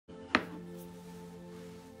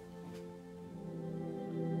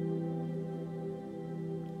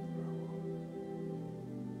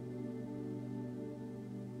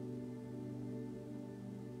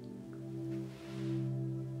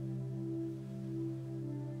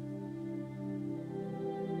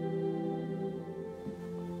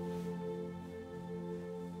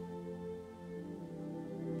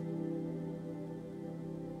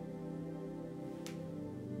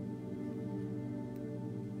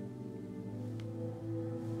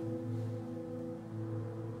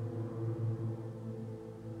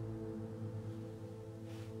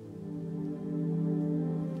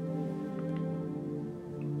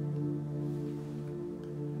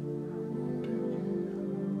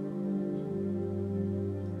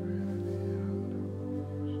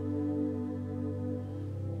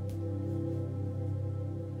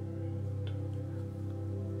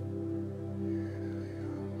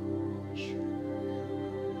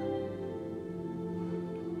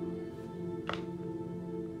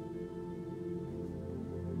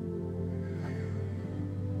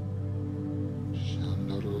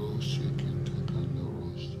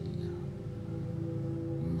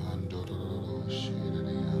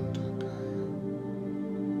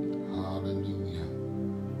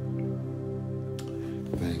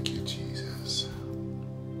Thank you, Jesus.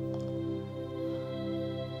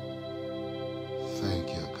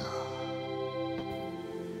 Thank you, God.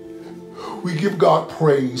 We give God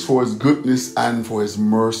praise for his goodness and for his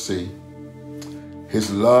mercy,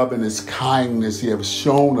 his love and his kindness he has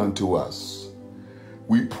shown unto us.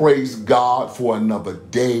 We praise God for another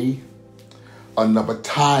day, another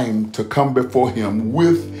time to come before him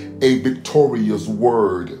with a victorious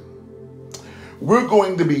word. We're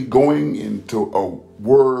going to be going into a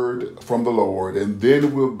word from the Lord, and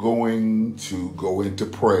then we're going to go into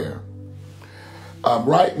prayer.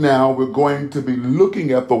 Right now, we're going to be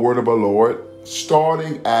looking at the word of the Lord,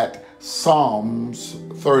 starting at Psalms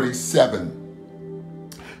 37.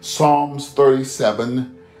 Psalms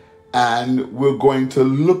 37, and we're going to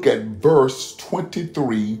look at verse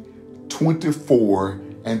 23, 24,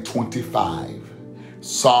 and 25.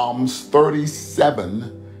 Psalms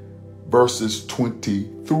 37, verses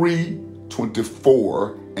 23,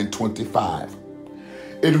 24, and 25.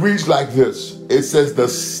 It reads like this. It says, the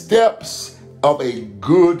steps of a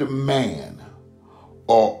good man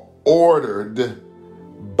are ordered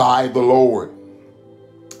by the Lord,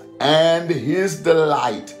 and his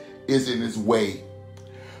delight is in his way.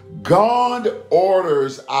 God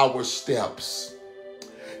orders our steps.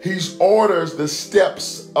 He orders the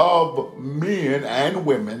steps of men and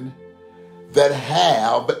women that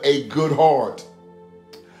have a good heart.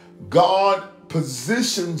 God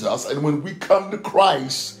positions us, and when we come to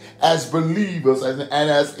Christ as believers and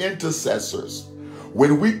as intercessors,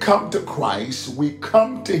 when we come to Christ, we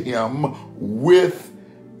come to him with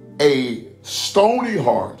a stony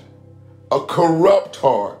heart, a corrupt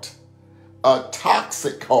heart, a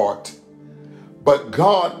toxic heart. But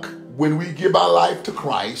God, when we give our life to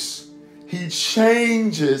Christ, he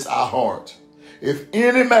changes our heart. If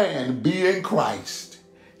any man be in Christ,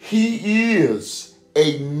 he is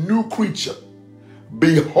a new creature.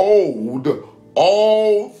 Behold,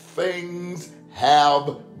 all things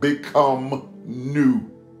have become new.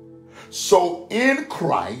 So in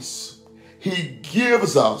Christ, he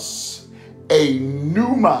gives us a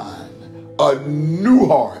new mind, a new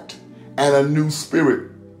heart, and a new spirit.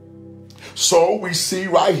 So we see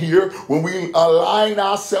right here, when we align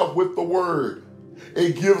ourselves with the word,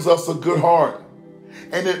 it gives us a good heart.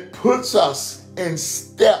 And it puts us in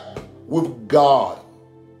step with God.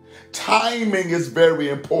 Timing is very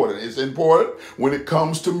important. It's important when it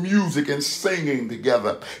comes to music and singing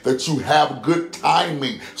together, that you have good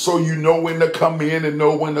timing so you know when to come in and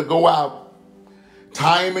know when to go out.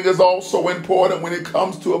 Timing is also important when it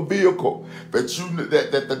comes to a vehicle, that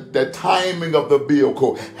the timing of the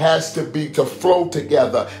vehicle has to be to flow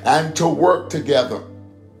together and to work together.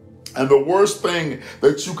 And the worst thing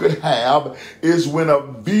that you could have is when a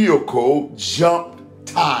vehicle jumped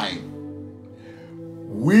time.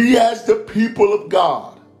 We as the people of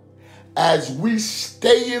God, as we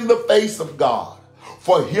stay in the face of God,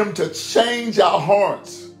 for him to change our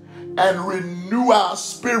hearts and renew our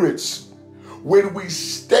spirits, when we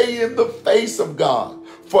stay in the face of God,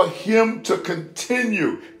 for him to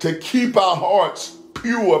continue to keep our hearts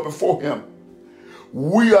pure before him,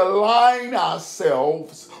 we align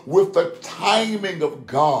ourselves with the timing of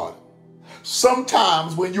God.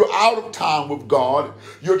 Sometimes when you're out of time with God,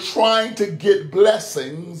 you're trying to get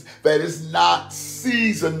blessings that is not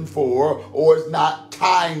season for or is not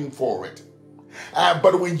time for it.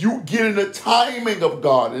 But when you get in the timing of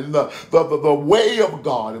God and the way of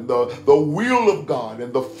God and the will of God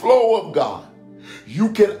and the flow of God,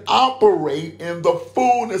 you can operate in the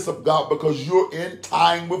fullness of God because you're in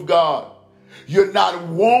time with God. You're not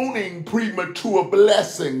wanting premature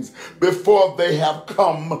blessings before they have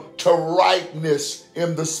come to rightness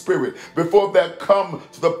in the spirit, before they come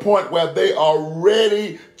to the point where they are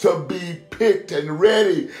ready to be picked and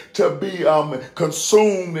ready to be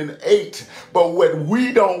consumed and ate. But what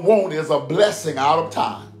we don't want is a blessing out of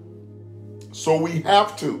time. So we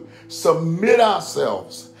have to submit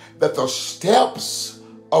ourselves that the steps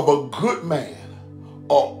of a good man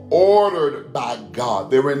are ordered by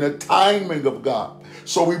God. They're in the timing of God.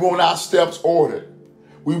 So we want our steps ordered.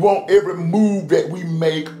 We want every move that we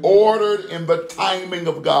make ordered in the timing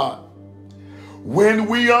of God. When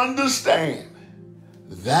we understand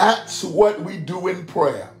that's what we do in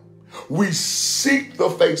prayer, we seek the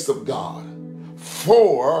face of God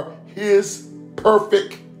for his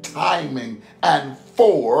perfect timing and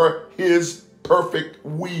for his perfect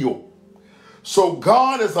will. So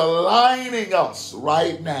God is aligning us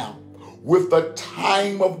right now with the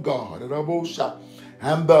time of God and the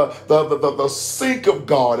sync of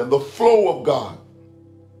God and the flow of God.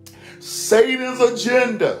 Satan's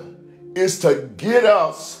agenda is to get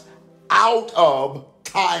us out of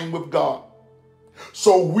time with God.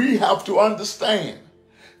 So we have to understand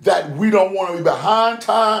that we don't want to be behind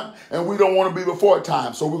time and we don't want to be before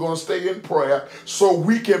time. So we're going to stay in prayer so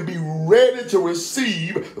we can be ready to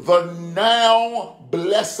receive the now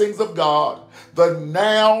blessings of God, the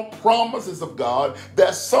now promises of God.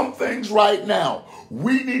 There's some things right now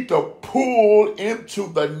we need to pull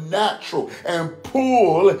into the natural and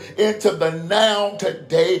pull into the now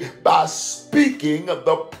today by speaking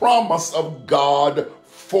the promise of God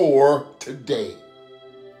for today.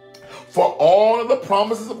 For all of the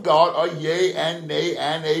promises of God are yea and nay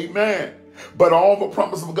and amen. But all the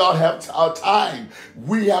promises of God have a time.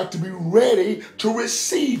 We have to be ready to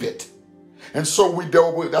receive it. And so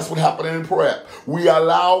that's what happened in prayer. We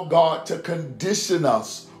allow God to condition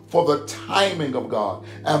us for the timing of God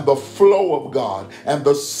and the flow of God and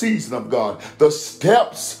the season of God. The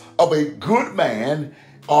steps of a good man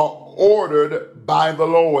are ordered by the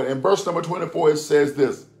Lord. In verse number 24, it says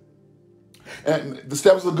this. And the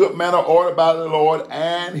steps of a good man are ordered by the Lord,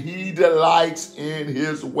 and he delights in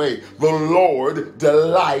his way. The Lord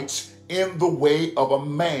delights in the way of a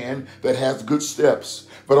man that has good steps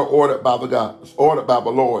that are ordered by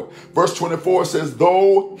the Lord. Verse 24 says,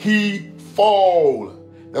 though he fall.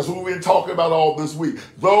 That's what we've been talking about all this week.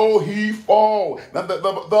 Though he fall. Now the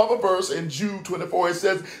other verse in Jude 24, it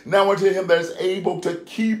says, now unto him that is able to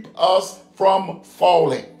keep us from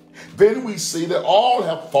falling. Then we see that all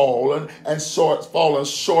have fallen short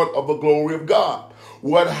of the glory of God.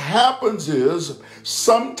 What happens is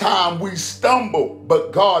sometimes we stumble,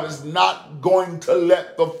 but God is not going to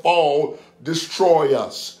let the fall destroy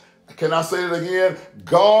us. Can I say it again?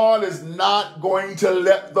 God is not going to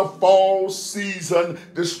let the fall season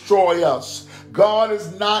destroy us. God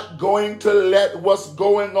is not going to let what's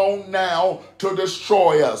going on now to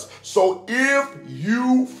destroy us. So if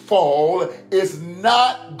you fall, it's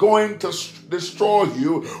not going to destroy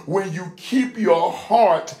you when you keep your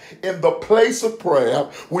heart in the place of prayer,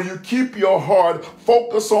 when you keep your heart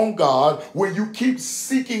focused on God, when you keep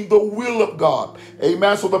seeking the will of God.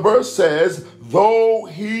 Amen. So the verse says, though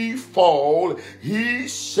he fall, he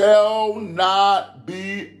shall not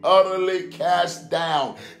be utterly cast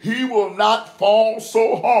down. He will not fall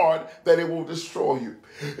so hard that it will destroy you.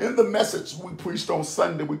 In the message we preached on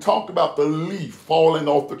Sunday, we talked about the leaf falling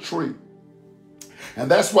off the tree. And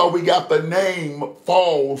that's why we got the name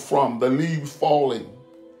fall from, the leaves falling.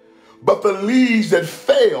 But the leaves that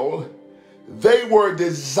fell, they were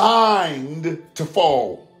designed to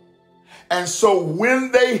fall. And so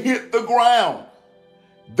when they hit the ground,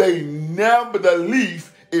 the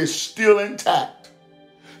leaf is still intact.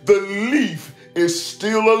 The leaf is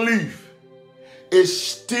still a leaf. It's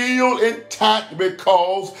still intact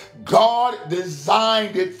because God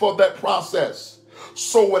designed it for that process.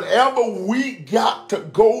 So whatever we got to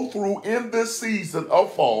go through in this season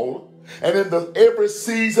of fall and in every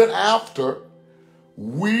season after,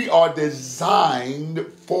 we are designed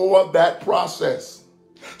for that process.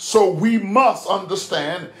 So we must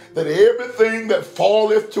understand that everything that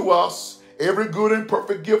falleth to us, every good and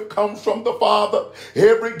perfect gift comes from the Father.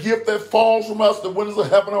 Every gift that falls from us, the windows of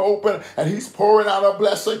heaven are open and he's pouring out a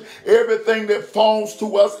blessing. Everything that falls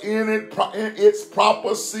to us in its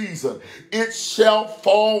proper season, it shall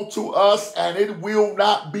fall to us and it will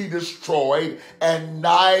not be destroyed, and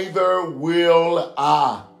neither will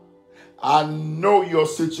I. I know your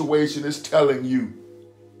situation is telling you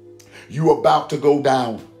you're about to go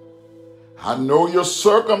down. I know your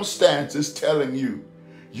circumstance is telling you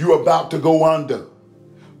you're about to go under.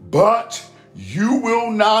 But you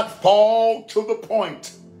will not fall to the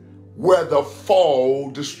point where the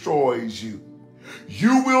fall destroys you.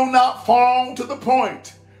 You will not fall to the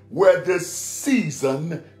point where this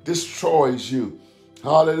season destroys you.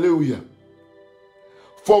 Hallelujah.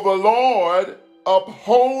 For the Lord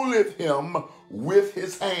upholdeth him with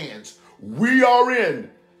his hands. We are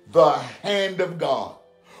in the hand of God.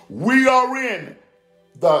 We are in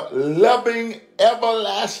the loving,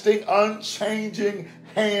 everlasting, unchanging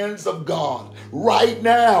hands of God. Right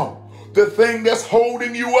now, the thing that's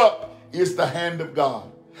holding you up is the hand of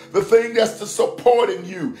God. The thing that's supporting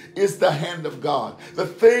you is the hand of God. The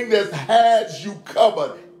thing that has you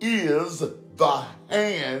covered is the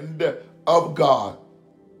hand of God.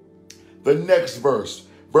 The next verse,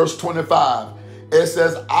 verse 25, it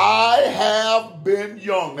says, I have been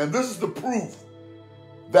young. And this is the proof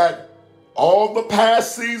that all the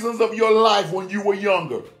past seasons of your life when you were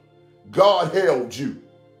younger, God held you.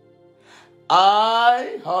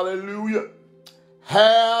 I, hallelujah,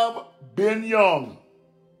 have been young,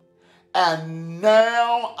 and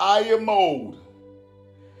now I am old.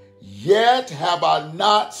 Yet have I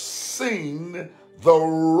not seen the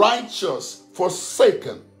righteous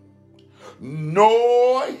forsaken,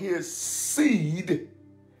 nor his seed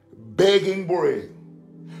begging bread.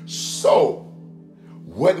 So,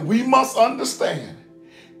 what we must understand,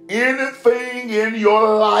 anything in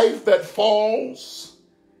your life that falls,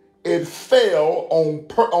 it fell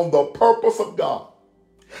on the purpose of God.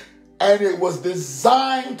 And it was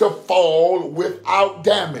designed to fall without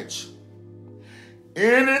damage.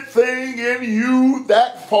 Anything in you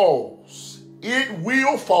that falls, it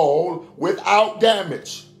will fall without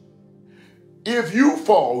damage. If you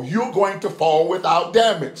fall, you're going to fall without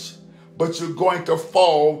damage, but you're going to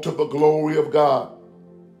fall to the glory of God.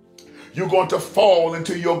 You're going to fall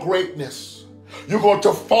into your greatness. You're going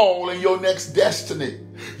to fall in your next destiny.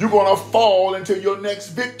 You're going to fall into your next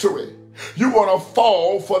victory. You're going to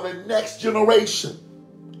fall for the next generation.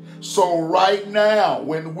 So right now,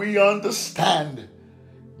 when we understand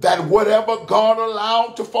that whatever God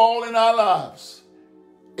allowed to fall in our lives,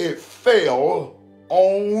 it fell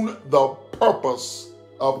on the purpose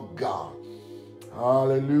of God.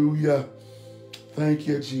 Hallelujah. Thank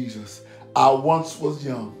you, Jesus. I once was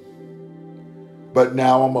young, but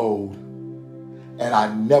now I'm old, and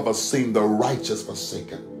I never seen the righteous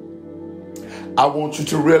forsaken. I want you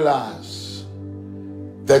to realize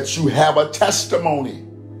that you have a testimony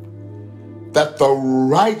that the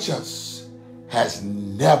righteous has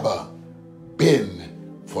never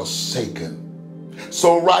been forsaken.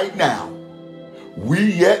 So right now, we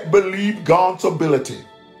yet believe God's ability.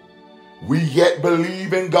 We yet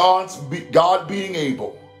believe in God being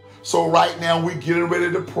able. So right now, we're getting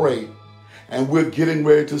ready to pray, and we're getting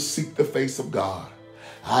ready to seek the face of God.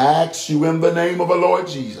 I ask you in the name of the Lord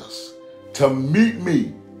Jesus to meet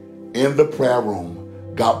me in the prayer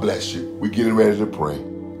room. God bless you. We're getting ready to pray.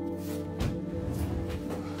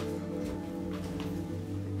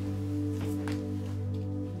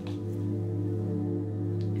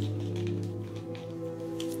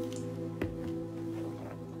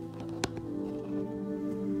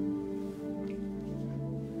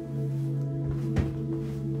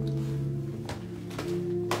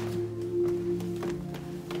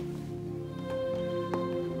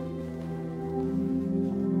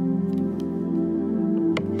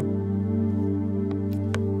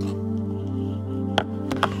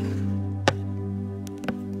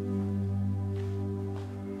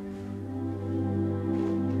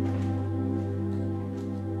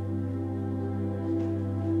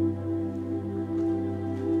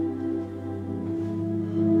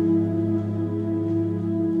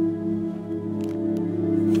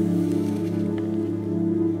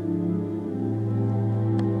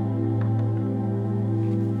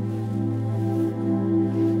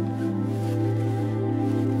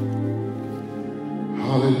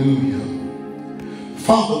 Hallelujah.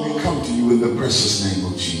 Father, we come to you in the precious name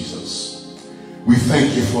of Jesus. We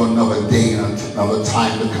thank you for another day and another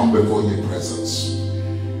time to come before your presence.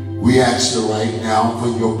 We ask you right now for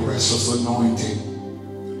your precious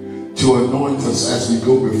anointing to anoint us as we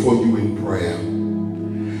go before you in prayer.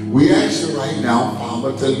 We ask you right now,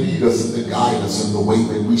 Father, to lead us and to guide us in the way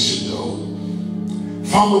that we should go.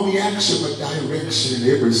 Father, we ask you for direction in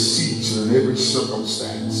every season and every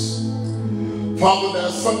circumstance. Father,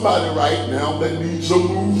 there's somebody right now that needs a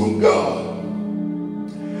move from God.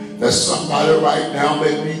 There's somebody right now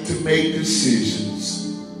that needs to make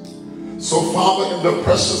decisions. So, Father, in the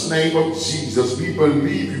precious name of Jesus, we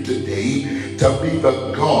believe you today to be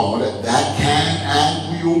the God that can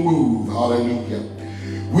and will move. Hallelujah.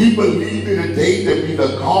 We believe you today to be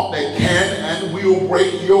the God that can and will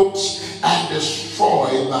break yokes and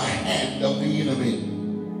destroy the hand of the enemy.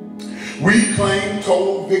 We claim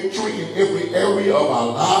total victory in every area of our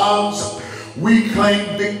lives. We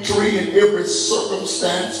claim victory in every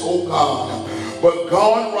circumstance, oh God. But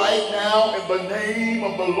God, right now, in the name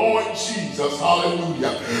of the Lord Jesus,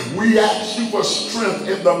 hallelujah, we ask you for strength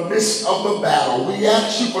in the midst of the battle. We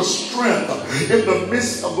ask you for strength in the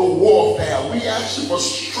midst of the warfare. We ask you for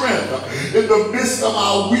strength in the midst of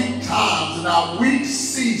our weak times and our weak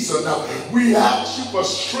season. We ask you for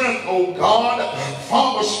strength, oh God.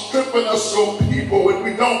 Father, strengthen us, oh people, when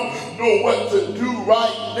we don't know what to do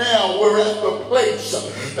right now. We're at the place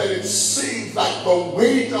that it seems like the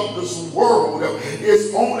weight of this world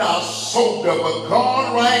is on our shoulder. But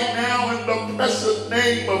God, right now, in the precious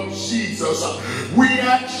name of Jesus, we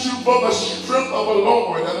ask you for the strength of the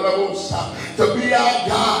Lord to be our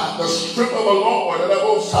God, the strength of the Lord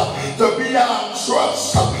to be our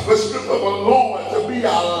trust, the strength of the Lord to be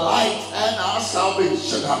our light and our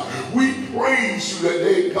salvation. We praise you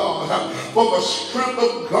today, God, for the strength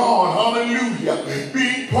of God, hallelujah,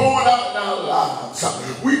 being poured out in our lives.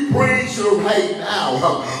 We praise praise you right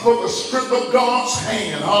now for the strength of God's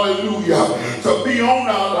hand, hallelujah, to be on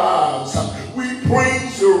our lives. We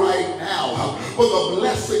praise you right now for the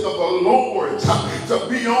blessing of the Lord to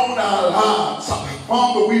be on our lives.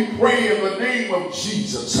 Father, we pray in the name of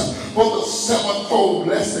Jesus for the sevenfold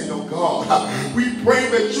blessing of God. We pray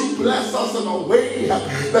that you bless us in a way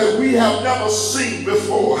that we have never seen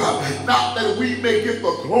before. Not that we may get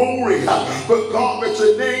the glory, but God, that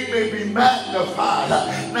your name may be magnified.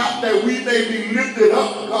 Not that we may be lifted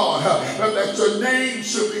up, God, but that your name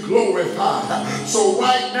should be glorified. So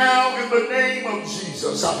right now, in the name of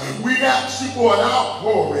Jesus, we ask you for an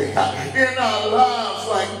outpouring in our lives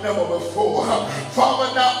like never before.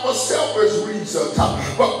 Father, not for selfish reasons,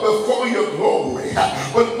 but before your glory.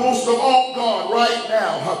 But most of all, God, right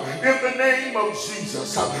now, in the name of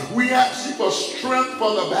Jesus, we ask you for strength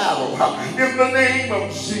for the battle. In the name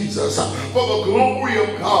of Jesus, for the glory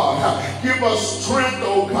of God, give us strength,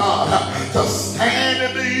 oh God, to stand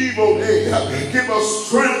in the evil day. Give us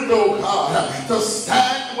strength, oh God, to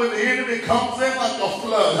stand when the enemy comes in like a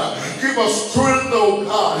flood. Give us strength, oh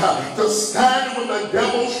God, to stand when the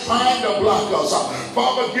devil's trying to block us.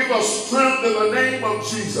 Father, give us strength in the name of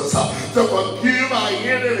Jesus to forgive our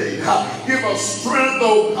enemy. Give us strength,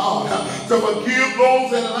 oh God, to forgive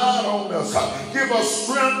those that lied on us. Give us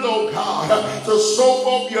strength, oh God, to show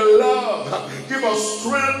forth your love. Give us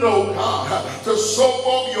strength, oh God, to show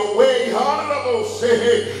forth your way. Hallelujah.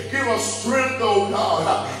 Give us strength, oh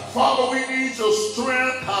God. Father, we need your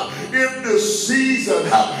strength in this season,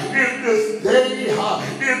 in this day,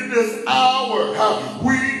 in this hour.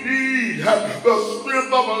 We need the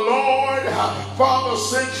strength of the Lord. Father,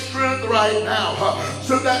 send strength right now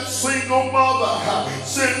to that single mother.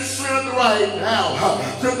 Send strength right now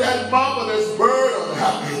to that mother that's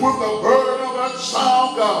burdened with the burden of her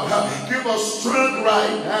child, God. Give us strength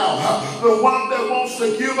right now. The one that wants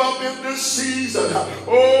to give up in this season.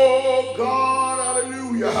 Oh, God,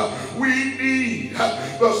 hallelujah. We need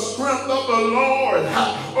the strength of the Lord.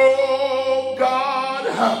 Oh,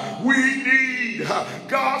 God, we need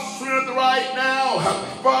God's strength right now.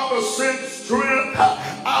 Father, send strength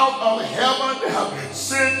out of heaven.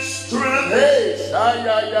 Send strength. Hey,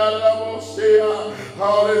 hallelujah,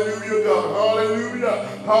 God. Hallelujah.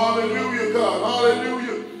 Hallelujah, God.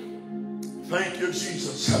 Hallelujah. Thank you,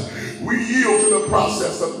 Jesus. We yield to the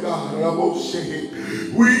process of God.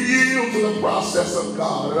 We yield to the process of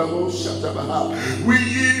God. We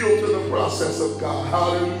yield to the process of God.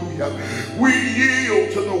 Hallelujah. We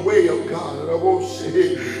yield to the way of God.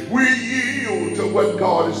 We yield to what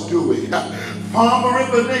God is doing. Father,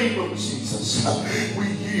 in the name of Jesus, we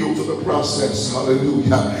yield to the process.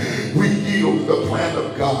 Hallelujah. We yield to the plan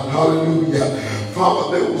of God. Hallelujah.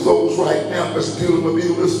 Father, there was those right now that's dealing with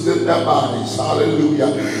illnesses in their bodies.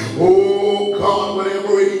 Hallelujah. Oh, God,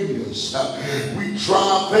 whatever it is, we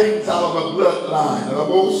drive things out of the bloodline.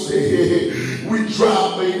 We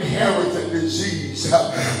drive the inherited disease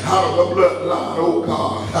out of the bloodline, oh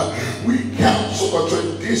God. We cancel the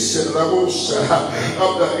tradition of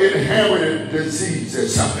the inherited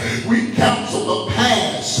diseases. We cancel the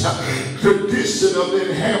past tradition of the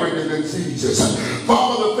inherited diseases.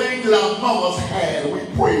 Father, the things that our mothers had, we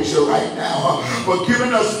praise you right now for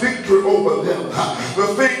giving us victory over them. The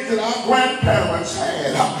things that our grandparents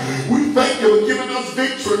had, we thank you for giving us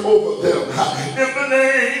victory over them. In the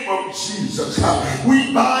name of Jesus,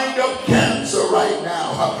 we bind up cancer right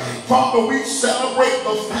now. Father, we celebrate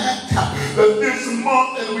the fact that this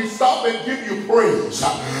month, and we stop and give you praise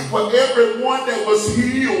for everyone that was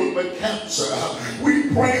healed with cancer. We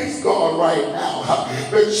praise God right now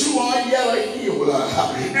that you are yet a healer.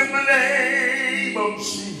 In the name of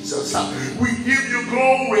Jesus, we give you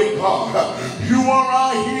glory, God. You are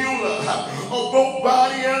our healer of both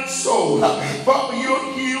body and soul. Father,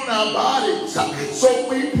 you're healing our bodies, so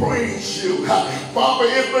we praise you. Father,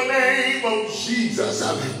 in the name of Jesus,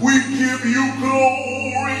 we give you glory.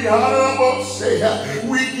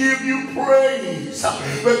 We give you praise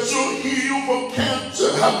that you heal from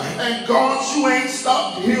cancer. And God, you ain't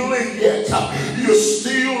stopped healing yet. You're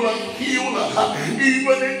still a healer.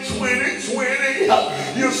 Even in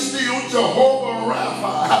 2020, you're still Jehovah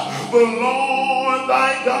Rapha, the Lord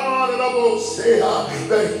thy God, and I will say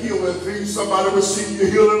that healing thing. Somebody receive your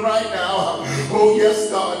healing right now. Oh, yes,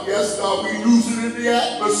 God. Yes, God. We lose it in the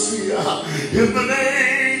atmosphere. In the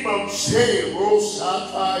name of Jesus.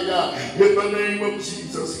 In the name of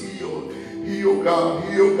Jesus, heal. Heal, God.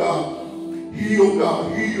 Heal, God. Heal,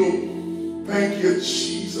 God. Heal. Thank you,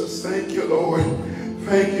 Jesus. Thank you, Lord.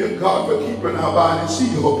 Thank you, God, for keeping our bodies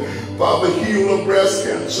healed. Father, heal of breast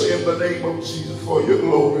cancer in the name of Jesus for your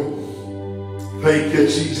glory. Thank you,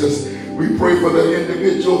 Jesus. We pray for that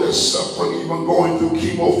individual that's suffering, even going through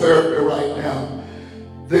chemotherapy right now.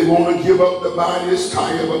 They want to give up, the body is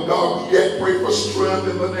tired, but God, we yet pray for strength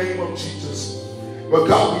in the name of Jesus. But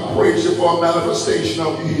God, we praise you for a manifestation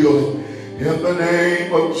of your healing. In the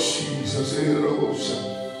name of Jesus.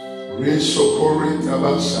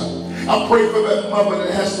 I pray for that mother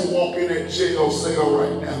that has to walk in that jail cell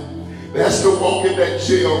right now. That has to walk in that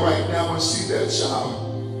jail right now and see that child.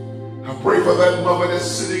 I pray for that mother that's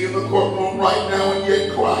sitting in the courtroom right now and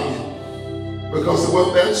yet crying because of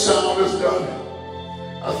what that child has done.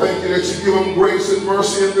 I thank you that you give them grace and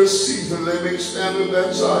mercy in this season. They may stand with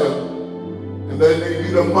that child and they may be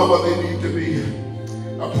the mother they need to be.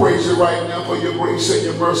 I praise you right now for your grace and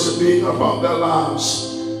your mercy being upon their lives.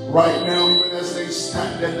 Right now, even as they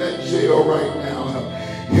stand in that jail right now,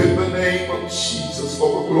 in the name of Jesus,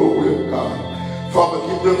 for the glory of God. Father,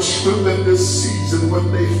 give them strength in this season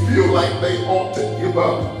when they feel like they ought to give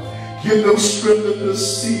up. Give them strength in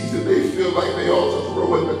this season they feel like they ought to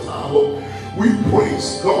throw in the towel. We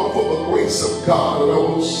praise God for the grace of God.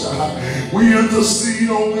 We intercede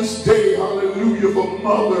on this day, hallelujah, for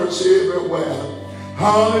mothers everywhere.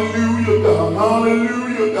 Hallelujah, God,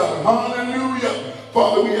 hallelujah, God, hallelujah.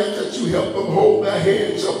 Father, we ask that you help them hold their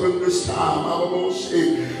heads up in this time.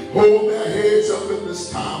 Hold their heads up in this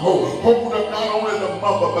time. Hold up not only the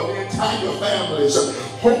mother, but the entire families.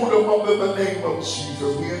 Hold them up in the name of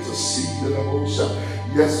Jesus. We intercede in the most.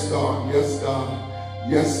 Yes, God, yes, God.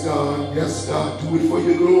 Yes, God, yes, God. Do it for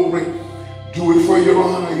your glory. Do it for your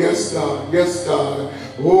honor. Yes, God, yes, God.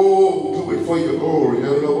 Oh, do it for your glory.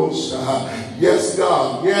 Yes,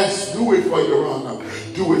 God, yes, do it for your honor.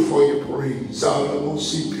 Do it for your praise.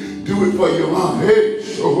 Do it for your honor. Hey,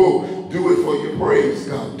 do it for your praise,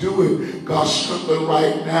 God. Do it. God, strengthen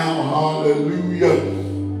right now. Hallelujah.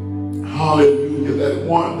 Hallelujah. That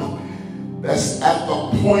one that's at the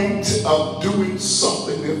point of doing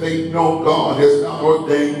something that they know God has not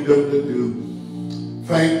ordained them to do.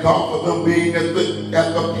 Thank God for them being at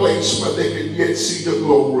the place where they can yet see the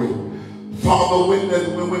glory. Father, when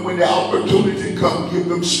the opportunity comes, give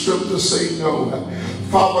them strength to say no.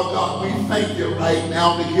 Father God, we thank you right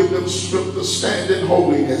now to give them strength to stand in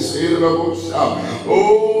holiness.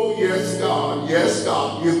 Oh, yes, God. Yes,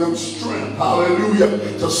 God. Give them strength. Hallelujah.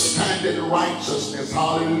 To stand in righteousness.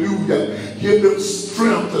 Hallelujah. Give them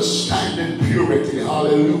strength to stand in purity.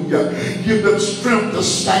 Hallelujah. Give them strength to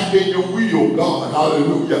stand in your will, God.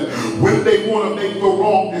 Hallelujah. When they want to make the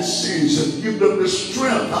wrong decision, give them the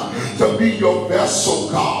strength to be your vessel,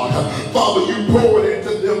 God. Father, you poured into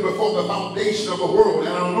them before the foundation of the world an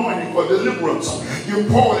anointing for deliverance. You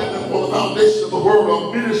poured into them for the foundation of the world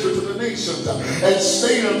of ministry to the nations. And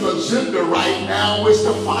Satan's agenda right now is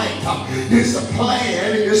to fight. His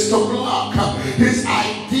plan is to block. His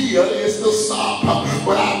idea is to stop.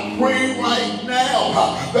 But I pray right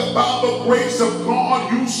now that by the grace of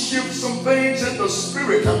God, you shift some things in the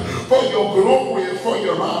spirit for your glory and for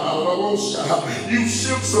your honor. You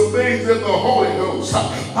shift some things in the Holy Ghost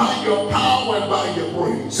by your power and by your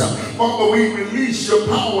praise. Father, we release your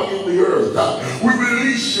power in the earth. We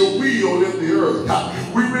release your will in the earth.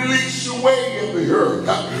 We release your way in the earth.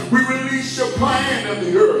 We release your plan in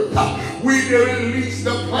the earth. We release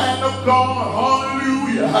the plan of God,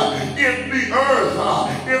 hallelujah, in the earth,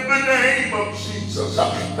 in the name of Jesus.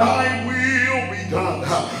 Thy will be done.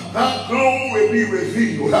 Thy glory be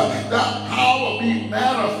revealed. Thy power be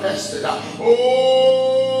manifested.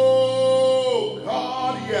 Oh,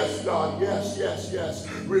 God, yes, God, yes, yes, yes.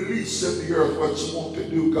 Release in the earth what you want to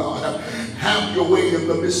do, God. Have your way in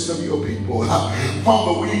the midst of your people.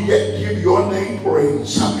 Father, we yet give your name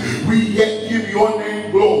praise. We yet give your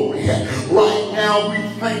name glory. Right now, we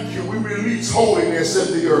thank you. We release holiness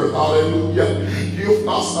in the earth. Hallelujah. Give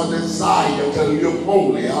us a desire to live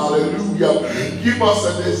holy. Hallelujah. Give us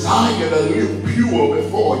a desire to live pure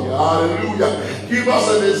before you. Hallelujah. Give us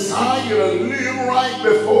a desire to live right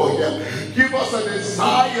before you. Give us a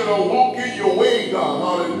desire to walk in your way, God.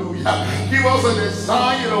 Hallelujah. Give us a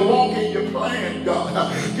desire to walk in your plan,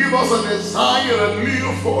 God. Give us a desire to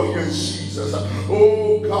live for you, Jesus.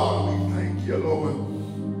 Oh, God, we thank you, Lord.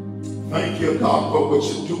 Thank you, God, for what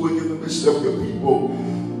you're doing in the midst of your people.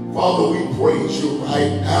 Father, we praise you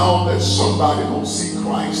right now that somebody don't see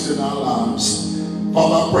Christ in our lives.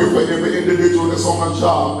 Father, I pray for every individual that's on a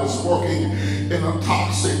job, that's working in a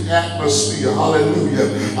toxic atmosphere. Hallelujah.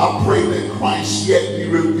 I pray that Christ yet be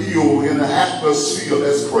revealed in an atmosphere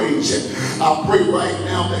that's crazy. I pray right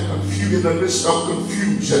now that in the midst of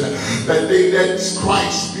confusion, that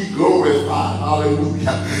Christ be glorified.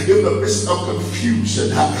 Hallelujah. In the midst of confusion,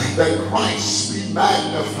 that Christ be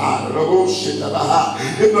magnified.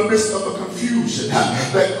 In the midst of the confusion,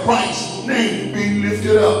 that Christ's name be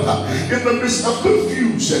lifted up. In the midst of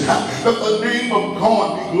confusion, that the name of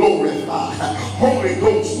God be glorified. Holy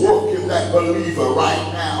Ghost, work in that believer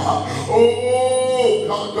right now. Oh,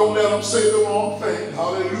 God, don't let them say the wrong thing.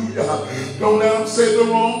 Hallelujah. Don't let them say the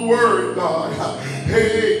wrong word, God.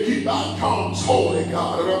 Hey, keep our tongues holy,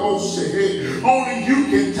 God. Only you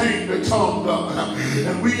can tame the tongue, God.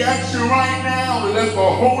 And we ask you right now to let the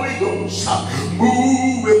Holy Ghost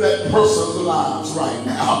move in that person's lives right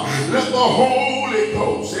now. Let the Holy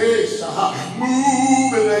Ghost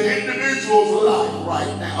move in that individual's life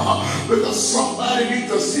right now. Because somebody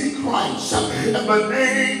needs to see Christ. And the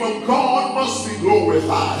name of God must be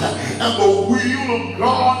glorified. And the will of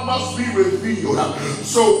God must be revealed.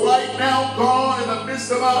 So right now, God, in the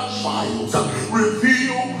midst of our trials,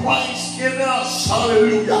 reveal Christ in us.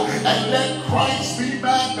 Hallelujah. And let Christ be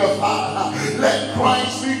magnified. Let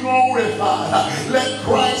Christ be glorified. Let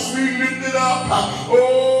Christ be lifted up.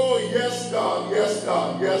 Oh, yes, God. Yes,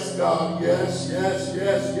 God. Yes, God. Yes, yes,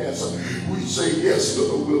 yes, yes. We say yes to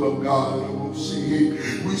the will of God.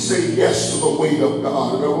 We say yes to the way of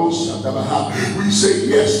God. We say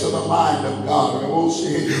yes to the mind of God.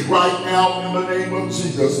 Right now, in the name of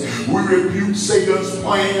Jesus, we rebuke Satan's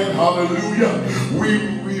plan. Hallelujah.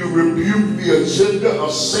 We rebuke the agenda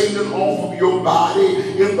of Satan off of your body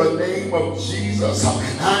in the name of Jesus.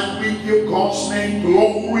 And we give God's name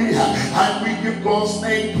glory. And we give God's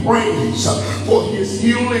name praise for his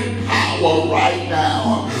healing power right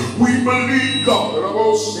now. We believe God.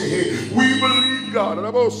 We believe God.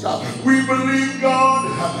 We believe God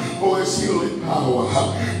for his healing power.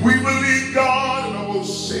 We believe God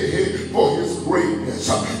for his greatness.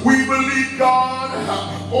 We believe God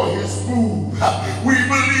for his move. We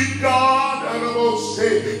believe God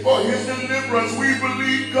for his deliverance. We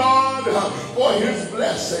believe God for his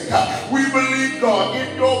blessing. We believe God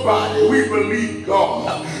in your body. We believe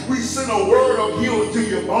God. We send a word of healing to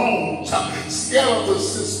your bones. Skeletal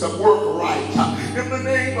system work right. In the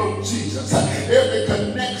name of Jesus, every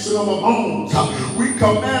connection of the bones, we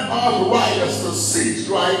command arthritis to cease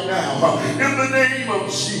right now. In the name of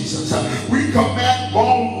Jesus, we command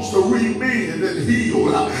bones to remend and heal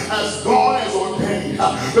as God has ordained,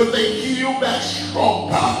 that they heal back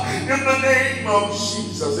stronger. In the name of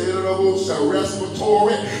Jesus,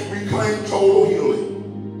 respiratory, we claim total healing.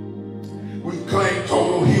 We claim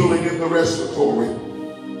total healing in the respiratory.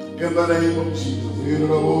 In the name of Jesus.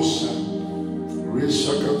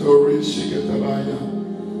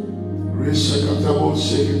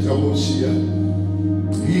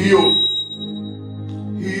 Heal.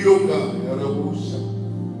 Heal, God.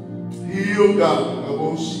 Heal, God.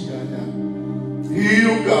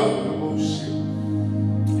 Heal, God.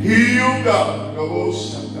 Heal, God.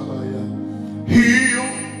 Heal.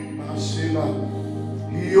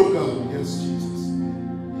 Heal, God. Yes, Jesus.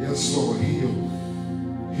 Yes, Lord. Heal.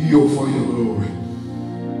 Heal for your glory.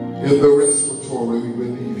 In the respiratory, we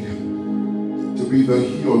believe you to be the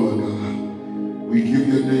healer, God. We give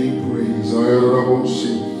your name praise.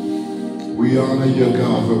 We honor you,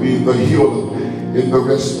 God, for being the healer in the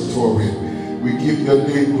respiratory. We give your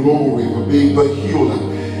name glory for being the healer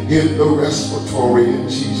in the respiratory in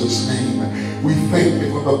Jesus' name. We thank you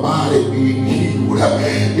for the body being healed.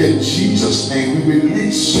 In Jesus' name, we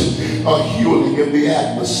release a healing in the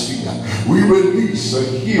atmosphere. We release a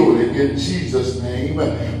healing in Jesus' name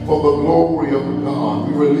for the glory of God.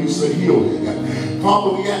 We release a healing.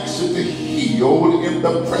 Father, we ask you to heal in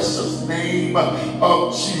the precious name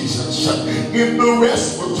of Jesus. In the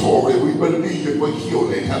respiratory, we believe you for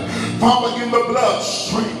healing. Father, in the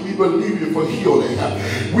bloodstream, we believe you for healing.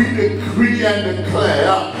 We decree and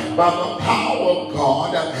declare by the power of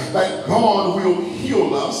God that God will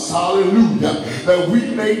heal us. Hallelujah. That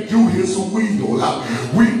we may do his will.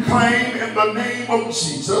 We claim in the name of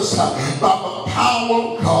Jesus by the power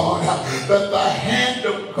of God that the hand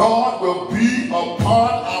of God will be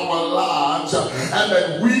upon our lives and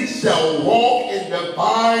that we shall walk in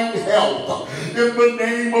divine health in the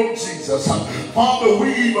name of Jesus. Father,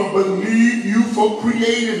 we even believe you for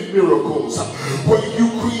creating miracles where you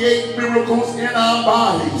create miracles in our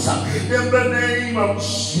bodies in the name of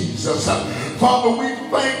Jesus. Father, we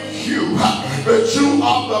thank you that you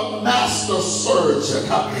are the master surgeon.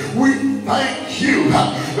 We thank you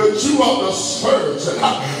that you are the surgeon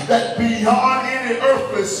that beyond any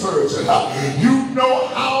earthly surgeon, you know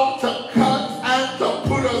how to cut and to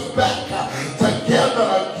put us back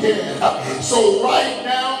together again. So right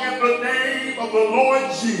now, in the name of the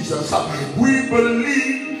Lord Jesus, we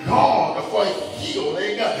believe God for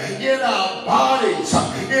healing in our bodies,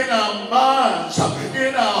 in our minds,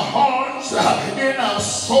 in our hearts, in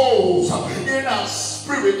souls, in our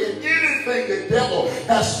spirit, in anything the devil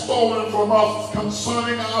has stolen from us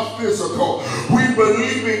concerning our physical. We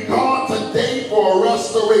believe in God today for a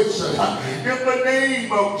restoration. In the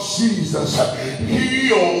name of Jesus,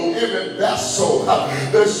 heal every vessel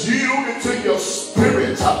that's yielded to your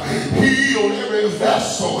spirit. Heal every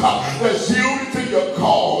vessel that's yielded to your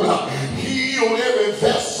call. Heal every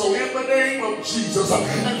vessel in the name of Jesus.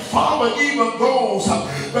 And Father, even those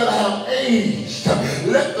that have aged,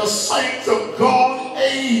 let the saints of God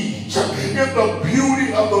age in the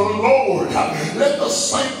beauty of the Lord. Let the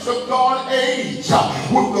saints of God age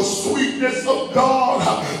with the sweetness of God.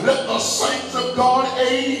 Let the saints of God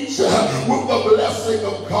age with the blessing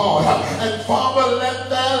of God. And Father, let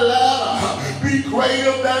their latter be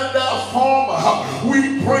greater than their former.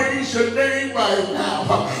 We praise your name right now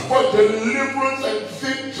for deliverance and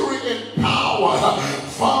victory and power.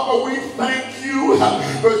 Father, we thank you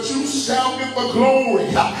that you shall get the glory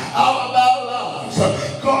out of our lives.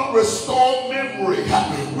 God, restore memory.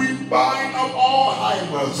 We bind up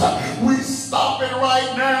Alzheimer's. We stop it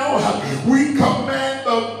right now. We command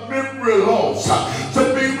the memory loss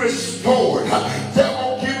to be restored.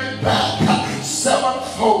 Devil, give it back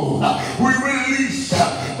sevenfold. We release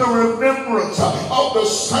the remembrance of the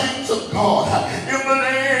saints of God in the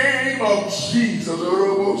name of Jesus.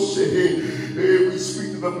 We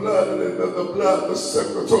speak to the blood, the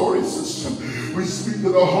circulatory system. We speak to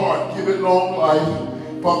the heart, give it long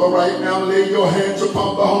life. Father, right now, lay your hands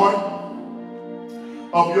upon the heart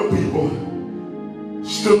of your people.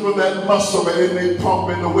 Strip that muscle that it may pump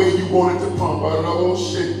in the way you want it to pump.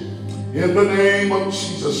 In the name of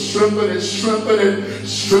Jesus, strengthen it, strengthen it,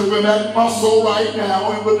 strengthen that muscle right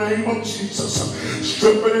now in the name of Jesus.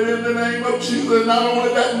 Strengthen it in the name of Jesus. And not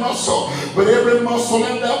only that muscle, but every muscle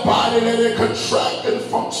in their body, let it contract and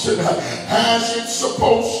function as it's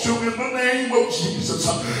supposed to in the name of Jesus.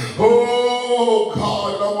 Oh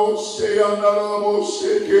God, oh God,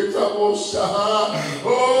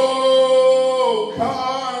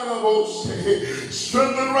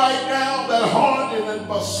 strengthen right now that heart and that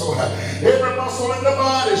muscle. Every muscle in the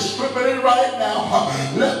body, strengthen it right now.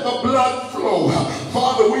 Let the blood flow.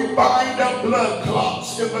 Father, we bind up blood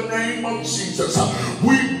clots in the name of Jesus.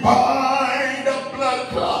 We bind up blood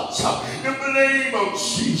clots in the name of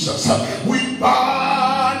Jesus. We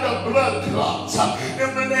bind up blood clots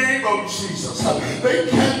in the name of Jesus. They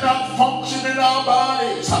cannot function in our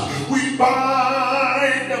bodies. We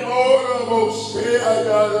bind them.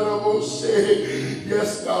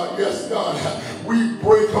 Yes, God, yes, God. We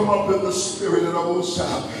break them up in the spirit of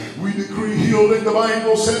the We decree healing. The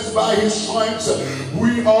Bible says by his stripes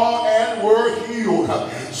we are and were healed.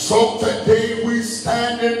 So today we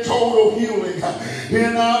stand in total healing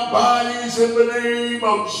in our bodies in the name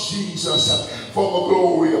of Jesus. For the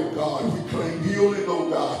glory of God, we claim healing, oh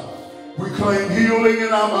God. We claim healing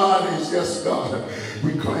in our bodies, yes, God.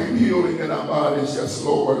 We claim healing in our bodies, yes,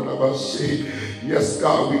 Lord. Yes,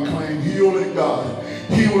 God, we claim healing, God.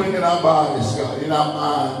 Healing in our bodies, God, in our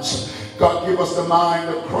minds. God, give us the mind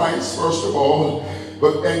of Christ, first of all,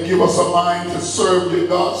 and give us a mind to serve you,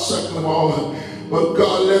 God, second of all. But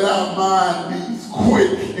God, let our mind be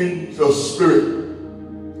quick in the spirit.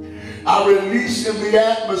 I release in the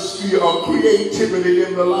atmosphere of creativity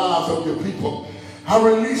in the lives of your people. I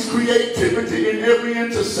release creativity in every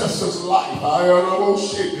intercessor's life.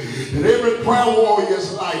 In every prayer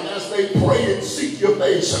warrior's life as they pray and seek your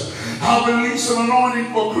face. I release an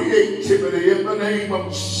anointing for creativity in the name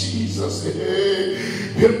of Jesus.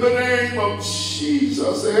 In the name of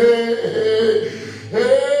Jesus.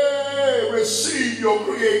 Receive your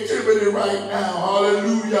creativity right now.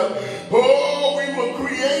 Hallelujah. Oh, we were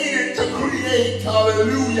created to create.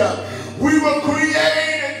 Hallelujah. We were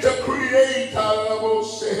created to create.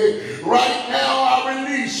 Right now, I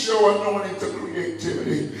release your anointing to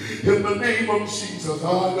creativity. In the name of Jesus.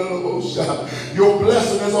 Your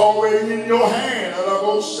blessing is already in your hand.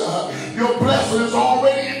 Your blessing is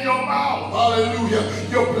already in your mouth. Hallelujah.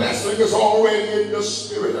 Your blessing is already in your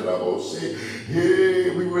spirit.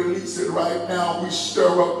 Yeah, we release it right now. We stir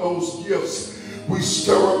up those gifts. We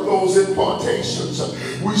stir up those impartations.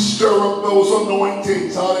 We stir up those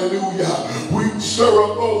anointings. Hallelujah. We stir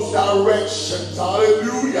up those directions.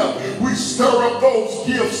 Hallelujah. We stir up those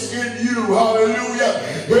gifts in you. Hallelujah.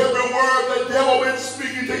 Every word the devil been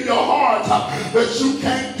speaking to your heart that you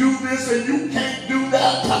can't do this and you can't do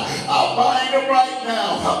that, I bind them right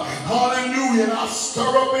now. Hallelujah. And I stir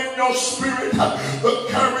up in your spirit the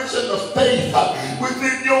courage and the faith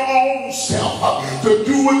within your own self to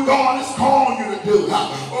do what God is calling you to do.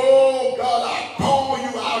 Oh God, I call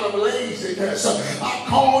you out of laziness. I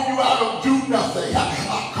call you out of do nothing.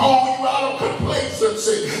 I call you out of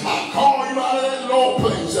complacency.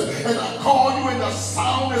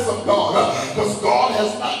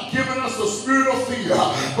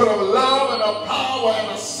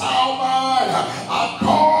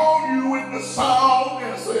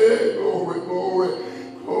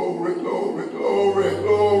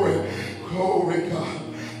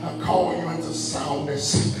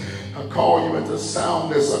 voice. I call you into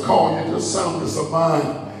soundness. I call you into soundness of mind.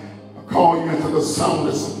 I call you into the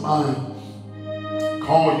soundness of mind. I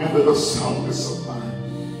call you into the soundness of mind.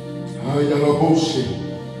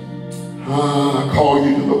 I call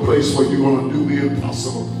you to the place where you're going to do the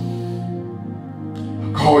impossible.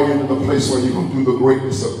 I call you into the place where you're going to do the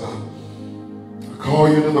greatness of God. I call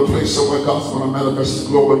you into the place where God's going to manifest the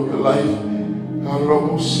glory in your life.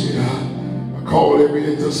 I call every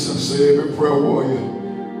intercessor, every prayer warrior,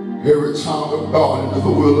 every child of God into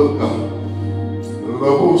the will of God.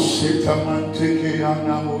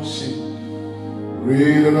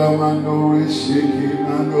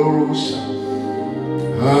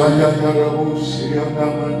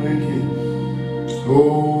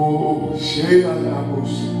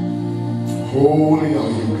 Holy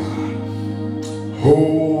are you, God.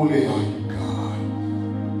 Holy are you, God.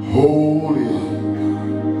 Holy are you, God.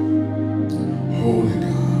 Holy God.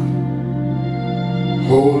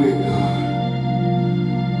 Holy God.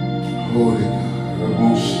 Holy God.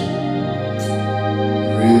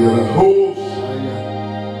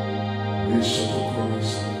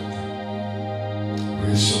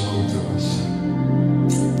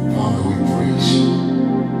 Father, we praise you.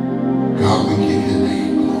 God, we give your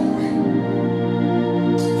name glory.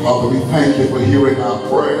 Father, we thank you for hearing our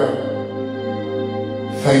prayer.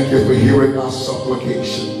 Thank you for hearing our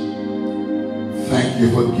supplication. Thank you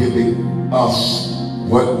for giving us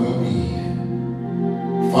what we need.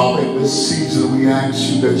 Father, in this season, we ask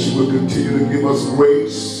you that you would continue to give us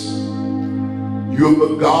grace. You're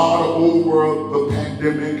the God over the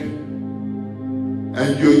pandemic,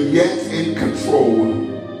 and you're yet in control.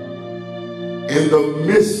 In the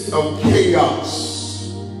midst of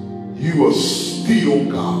chaos, you are still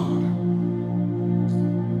God.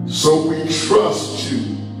 So we trust you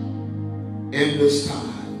in this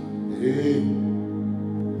time.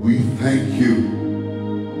 We thank you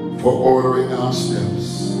for ordering our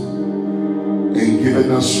steps and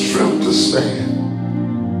giving us strength to stand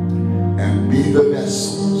and be the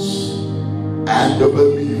vessels and the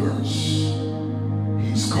believers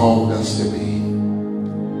he's called us to be.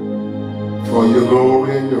 For your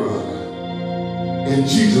glory and your honor. In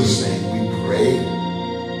Jesus' name we pray,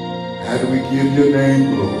 and we give your name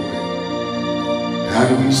glory. And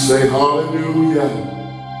we say hallelujah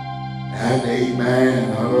and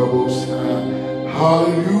amen.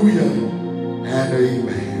 Hallelujah and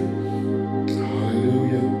amen.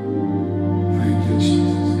 Hallelujah. Thank you,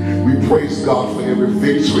 Jesus. We praise God for every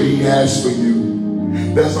victory he has for you.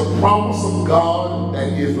 There's a promise of God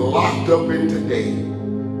that is locked up in today,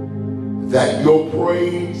 that your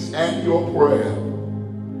praise and your prayer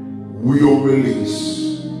will release.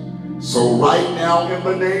 So right now, in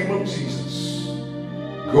the name of Jesus,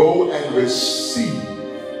 go and receive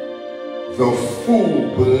the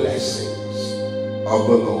full blessings of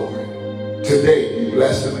the Lord. Today, be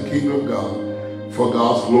blessed in the kingdom of God, for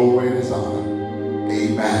God's glory and his honor.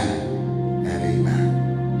 Amen and amen.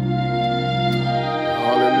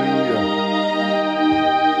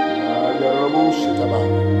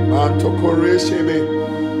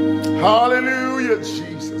 Hallelujah,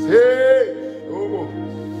 Jesus. Hey, oh,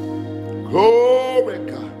 glory,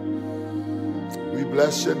 God. We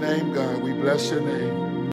bless your name, God. We bless your name.